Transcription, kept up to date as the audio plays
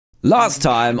Last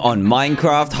time on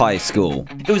Minecraft High School,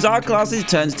 it was our class's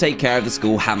turn to take care of the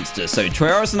school hamster, so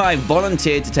Trayaurus and I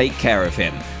volunteered to take care of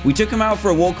him. We took him out for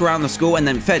a walk around the school and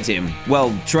then fed him. Well,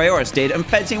 Trayaurus did, and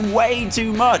fed him way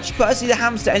too much. Percy the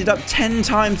hamster ended up 10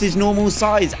 times his normal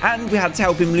size, and we had to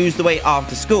help him lose the weight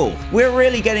after school. We're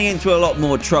really getting into a lot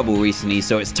more trouble recently,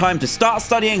 so it's time to start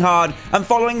studying hard and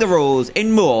following the rules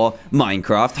in more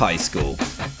Minecraft High School.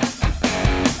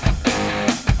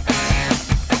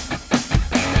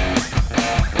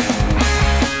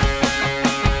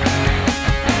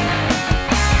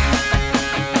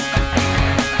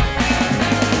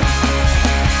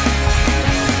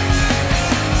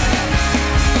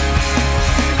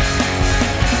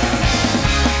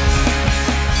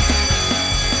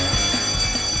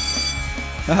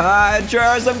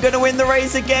 Trayaurus, I'm gonna win the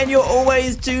race again. You're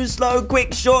always too slow.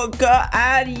 Quick shortcut,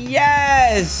 and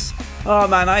yes! Oh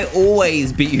man, I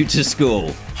always beat you to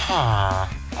school.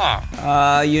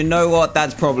 You know what?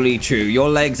 That's probably true. Your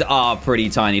legs are pretty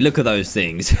tiny. Look at those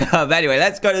things. But anyway,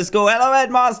 let's go to school. Hello,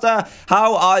 Headmaster.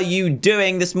 How are you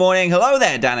doing this morning? Hello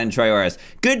there, Dan and Trayaurus.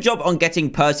 Good job on getting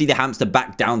Percy the hamster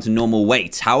back down to normal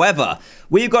weight. However,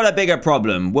 we've got a bigger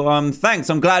problem. Well, thanks.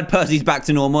 I'm glad Percy's back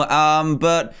to normal.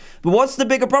 But what's the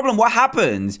bigger problem? What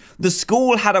happened? The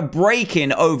school had a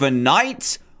break-in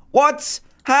overnight? What?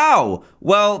 How?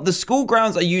 Well, the school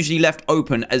grounds are usually left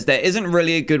open as there isn't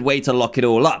really a good way to lock it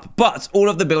all up, but all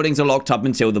of the buildings are locked up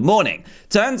until the morning.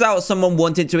 Turns out someone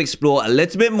wanted to explore a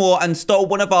little bit more and stole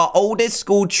one of our oldest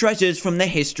school treasures from the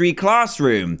history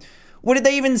classroom. What did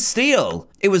they even steal?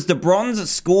 It was the bronze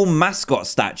school mascot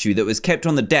statue that was kept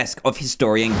on the desk of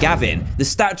historian Gavin. The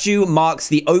statue marks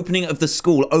the opening of the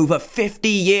school over 50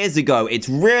 years ago. It's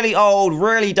really old,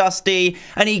 really dusty,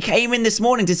 and he came in this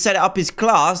morning to set up his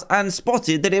class and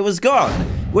spotted that it was gone.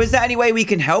 Was there any way we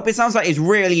can help? It sounds like it's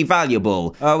really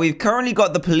valuable. We've currently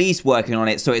got the police working on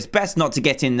it, so it's best not to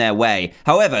get in their way.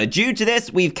 However, due to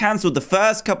this, we've cancelled the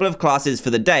first couple of classes for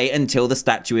the day until the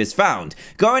statue is found.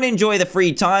 Go and enjoy the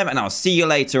free time, and I'll see you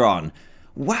later on.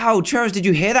 Wow, Trayaurus, did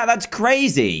you hear that? That's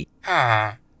crazy.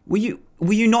 Were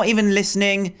you not even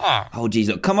listening? Oh, geez,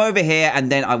 look, come over here and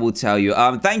then I will tell you.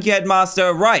 Thank you,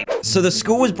 Headmaster. Right, so the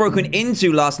school was broken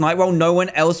into last night while no one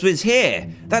else was here.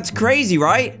 That's crazy,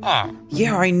 right?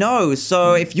 Yeah, I know.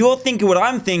 So if you're thinking what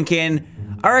I'm thinking,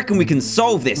 I reckon we can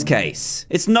solve this case.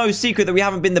 It's no secret that we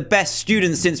haven't been the best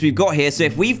students since we've got here, so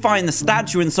if we find the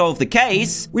statue and solve the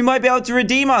case, we might be able to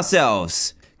redeem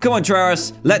ourselves. Come on,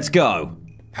 Trayaurus, let's go.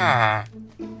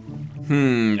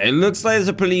 It looks like there's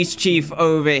a police chief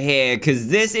over here, because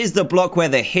this is the block where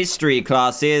the history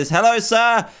class is. Hello,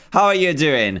 sir. How are you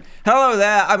doing? Hello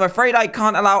there. I'm afraid I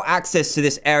can't allow access to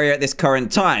this area at this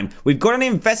current time. We've got an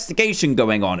investigation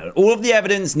going on, and all of the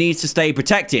evidence needs to stay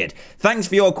protected. Thanks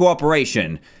for your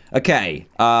cooperation. Okay,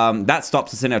 that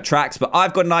stops us in our tracks, but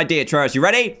I've got an idea, Trayaurus. You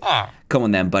ready? Come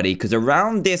on then, buddy, because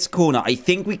around this corner, I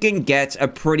think we can get a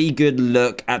pretty good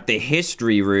look at the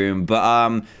history room,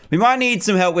 but, we might need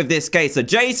some help with this case. So,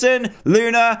 Jason,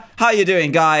 Luna, how you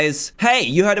doing, guys? Hey,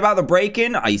 you heard about the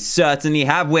break-in? I certainly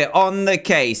have. We're on the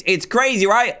case. It's crazy,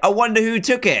 right? I wonder who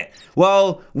took it.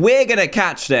 Well, we're gonna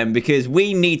catch them because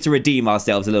we need to redeem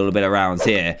ourselves a little bit around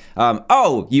here.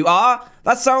 Oh, you are?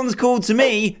 That sounds cool to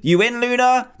me. You in,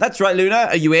 Luna? That's right, Luna.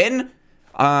 Are you in?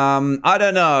 I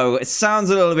don't know. It sounds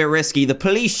a little bit risky. The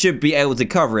police should be able to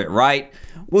cover it, right?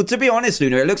 Well, to be honest,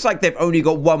 Luna, it looks like they've only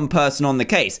got one person on the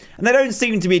case, and they don't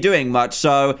seem to be doing much,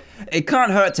 so it can't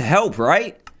hurt to help,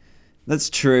 right? That's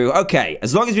true. Okay,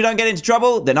 as long as we don't get into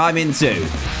trouble, then I'm in too.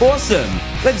 Awesome.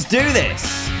 Let's do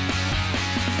this.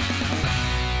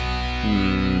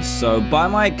 So by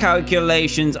my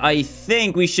calculations, I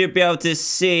think we should be able to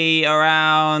see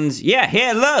around... Yeah,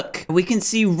 here, look! We can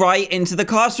see right into the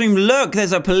classroom. Look,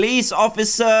 there's a police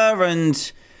officer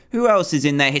and... Who else is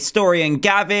in there? Historian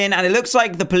Gavin. And it looks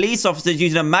like the police officer's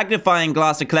using a magnifying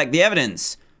glass to collect the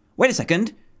evidence. Wait a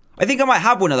second. I think I might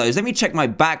have one of those. Let me check my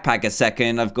backpack a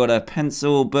second. I've got a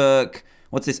pencil book.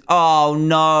 What's this? Oh,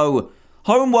 no.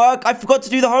 Homework? I forgot to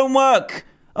do the homework.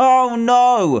 Oh,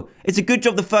 no. It's a good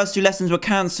job the first 2 lessons were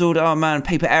cancelled. Oh, man.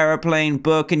 Paper airplane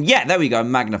book. And yeah, there we go.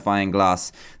 Magnifying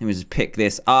glass. Let me just pick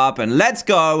this up. And let's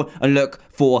go and look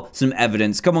for some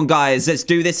evidence. Come on, guys. Let's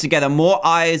do this together. More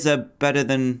eyes are better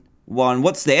than one.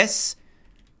 What's this?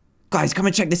 Guys, come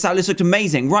and check this out. This looks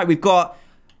amazing. Right, we've got...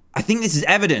 I think this is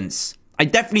evidence. I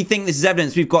definitely think this is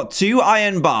evidence. We've got 2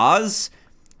 iron bars.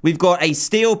 We've got a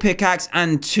steel pickaxe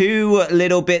and 2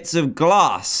 little bits of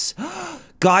glass.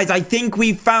 Guys, I think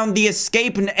we've found the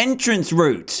escape and entrance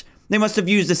route. They must have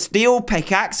used a steel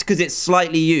pickaxe, because it's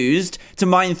slightly used, to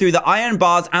mine through the iron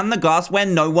bars and the glass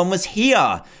when no one was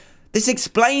here. This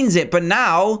explains it, but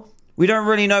now we don't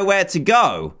really know where to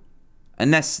go.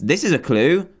 Unless this is a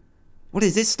clue. What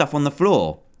is this stuff on the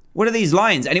floor? What are these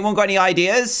lines? Anyone got any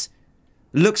ideas?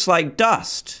 Looks like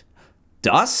dust.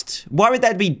 Dust? Why would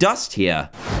there be dust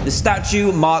here? The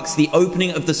statue marks the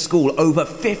opening of the school over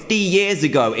 50 years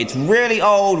ago. It's really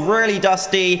old, really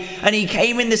dusty, and he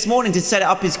came in this morning to set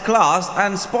up his class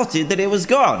and spotted that it was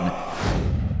gone.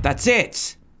 That's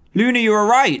it. Luna, you were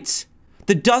right.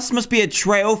 The dust must be a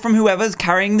trail from whoever's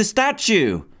carrying the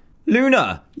statue.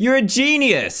 Luna, you're a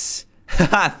genius.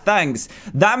 Haha, thanks.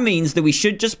 That means that we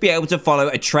should just be able to follow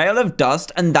a trail of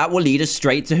dust and that will lead us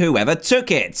straight to whoever took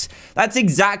it. That's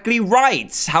exactly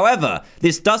right. However,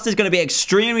 this dust is going to be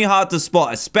extremely hard to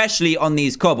spot, especially on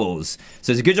these cobbles.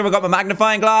 So it's a good job I got my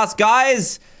magnifying glass,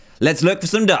 guys. Let's look for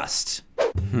some dust.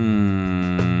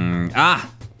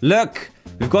 Look.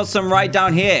 We've got some right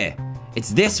down here. It's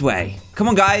this way. Come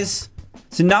on, guys.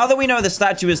 So now that we know the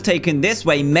statue is taken this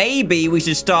way, maybe we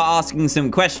should start asking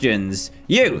some questions.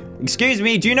 You, excuse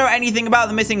me, do you know anything about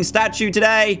the missing statue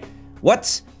today?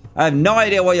 What? I have no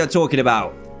idea what you're talking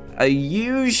about. Are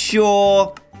you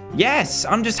sure? Yes,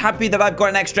 I'm just happy that I've got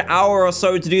an extra hour or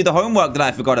so to do the homework that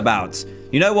I forgot about.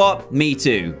 You know what? Me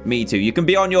too. Me too. You can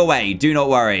be on your way. Do not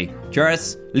worry.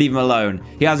 Trayaurus, leave him alone.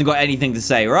 He hasn't got anything to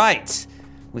say. Right.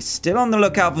 We're still on the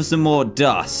lookout for some more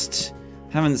dust.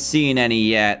 Haven't seen any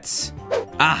yet.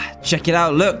 Check it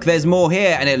out. Look, there's more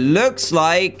here. And it looks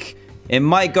like it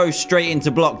might go straight into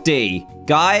block D.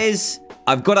 Guys,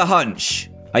 I've got a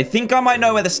hunch. I think I might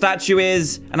know where the statue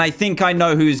is. And I think I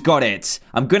know who's got it.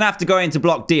 I'm going to have to go into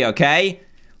block D, okay?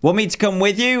 Want me to come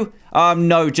with you?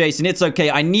 No, Jason, it's okay.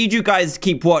 I need you guys to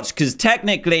keep watch because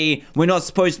technically we're not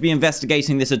supposed to be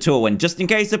investigating this at all. And just in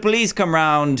case the police come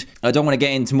round, I don't want to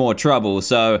get into more trouble.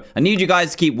 So I need you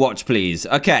guys to keep watch, please.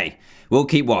 Okay, we'll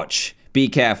keep watch. Be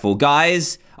careful,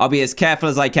 guys. I'll be as careful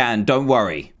as I can. Don't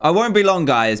worry. I won't be long,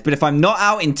 guys. But if I'm not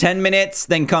out in 10 minutes,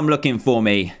 then come looking for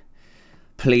me.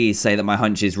 Please say that my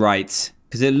hunch is right.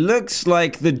 Because it looks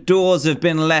like the doors have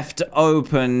been left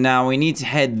open. Now we need to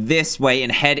head this way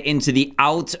and head into the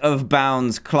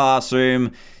out-of-bounds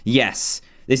classroom. Yes,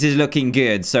 this is looking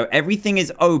good. So everything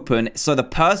is open. So the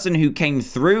person who came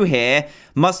through here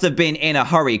must have been in a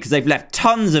hurry because they've left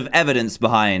tons of evidence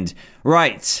behind.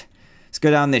 Right. Let's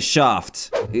go down this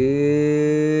shaft.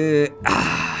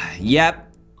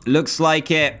 Yep. Looks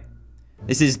like it.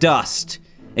 This is dust.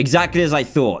 Exactly as I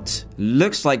thought.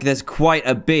 Looks like there's quite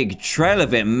a big trail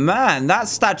of it. Man, that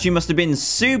statue must have been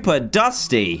super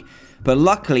dusty. But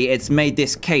luckily, it's made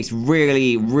this case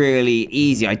really, really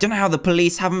easy. I don't know how the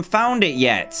police haven't found it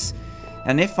yet.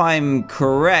 And if I'm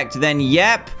correct, then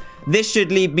yep, this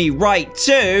should lead me right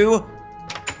to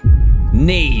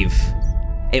Neve.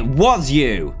 It was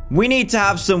you. We need to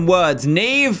have some words.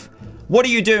 Neve, what are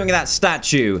you doing with that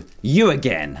statue? You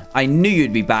again. I knew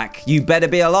you'd be back. You better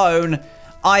be alone.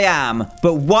 I am.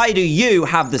 But why do you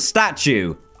have the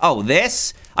statue? Oh,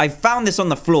 this? I found this on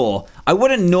the floor. I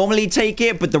wouldn't normally take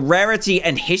it, but the rarity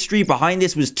and history behind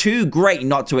this was too great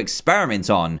not to experiment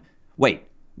on. Wait,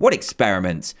 what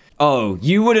experiment? Oh,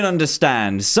 you wouldn't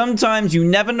understand. Sometimes you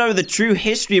never know the true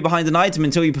history behind an item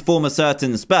until you perform a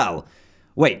certain spell.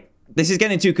 Wait. This is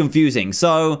getting too confusing.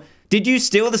 So, did you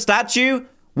steal the statue?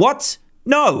 What?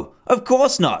 No, of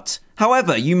course not.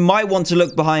 However, you might want to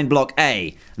look behind block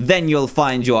A. Then you'll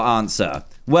find your answer.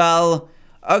 Well,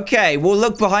 okay, we'll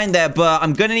look behind there, but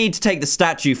I'm gonna need to take the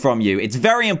statue from you. It's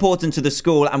very important to the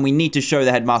school, and we need to show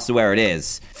the headmaster where it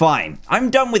is. Fine, I'm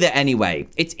done with it anyway.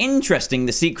 It's interesting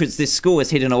the secrets this school has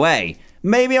hidden away.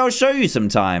 Maybe I'll show you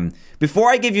sometime. Before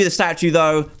I give you the statue,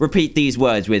 though, repeat these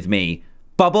words with me.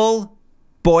 Bubble,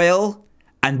 boil,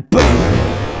 and boom!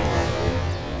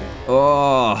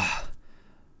 Oh,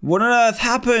 what on earth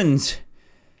happened?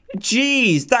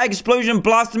 Jeez, that explosion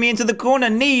blasted me into the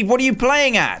corner. Neve, what are you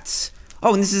playing at?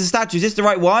 Oh, and this is a statue. Is this the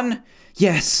right one?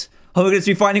 Yes. Oh my goodness,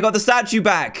 we finally got the statue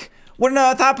back. What on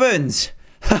earth happened?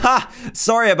 Haha,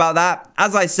 sorry about that.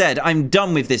 As I said, I'm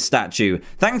done with this statue.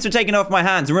 Thanks for taking it off my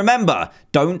hands. And remember,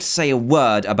 don't say a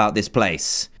word about this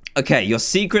place. Okay, your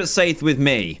secret's safe with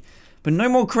me. But no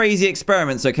more crazy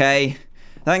experiments, okay?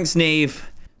 Thanks,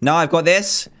 Neve. Now I've got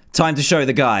this. Time to show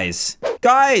the guys.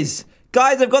 Guys!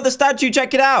 Guys, I've got the statue.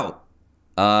 Check it out.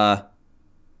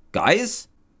 Guys?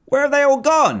 Where have they all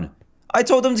gone? I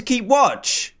told them to keep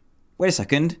watch. Wait a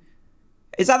second.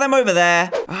 Is that them over there?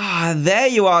 Ah, there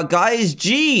you are, guys.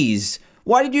 Jeez.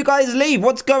 Why did you guys leave?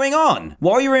 What's going on?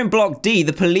 While you were in block D,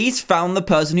 the police found the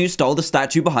person who stole the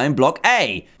statue behind block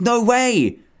A. No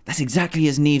way. That's exactly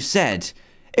as Neve said.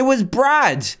 It was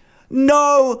Brad.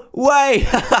 No way!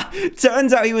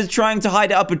 Turns out he was trying to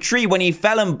hide it up a tree when he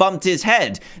fell and bumped his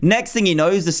head. Next thing he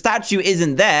knows, the statue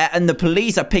isn't there and the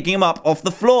police are picking him up off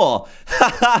the floor.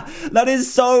 That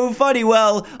is so funny.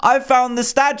 Well, I found the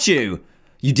statue.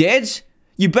 You did?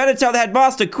 You better tell the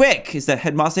headmaster quick. Is the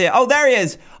headmaster here? Oh, there he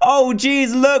is. Oh,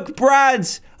 geez, look, Brad.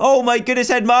 Oh, my goodness,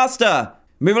 headmaster.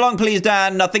 Move along, please,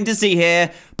 Dan. Nothing to see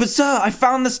here. But, sir, I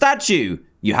found the statue.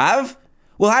 You have?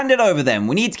 Well, hand it over then.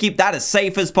 We need to keep that as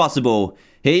safe as possible.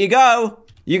 Here you go.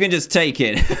 You can just take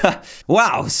it.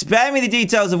 Wow, spare me the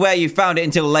details of where you found it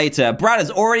until later. Brad has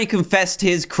already confessed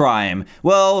his crime.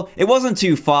 Well, it wasn't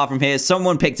too far from here.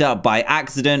 Someone picked it up by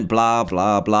accident, blah,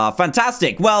 blah, blah.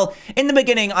 Fantastic. Well, in the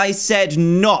beginning, I said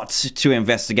not to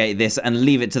investigate this and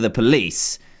leave it to the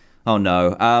police. Oh,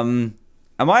 no. Am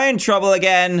I in trouble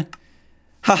again?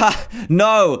 Haha,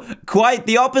 no, quite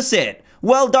the opposite.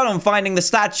 Well done on finding the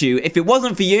statue. If it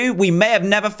wasn't for you, we may have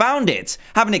never found it.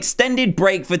 Have an extended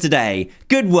break for today.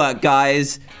 Good work,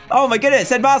 guys. Oh my goodness,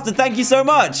 Headmaster, thank you so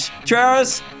much.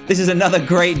 Trayaurus, this is another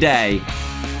great day.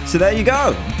 So there you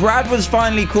go. Brad was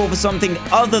finally caught for something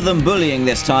other than bullying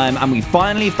this time, and we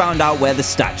finally found out where the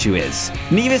statue is.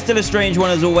 Neva's still a strange one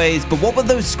as always, but what were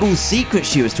those school secrets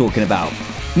she was talking about?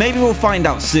 Maybe we'll find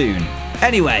out soon.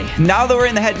 Anyway, now that we're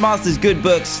in the headmaster's good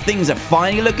books, things are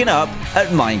finally looking up at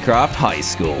Minecraft High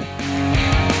School.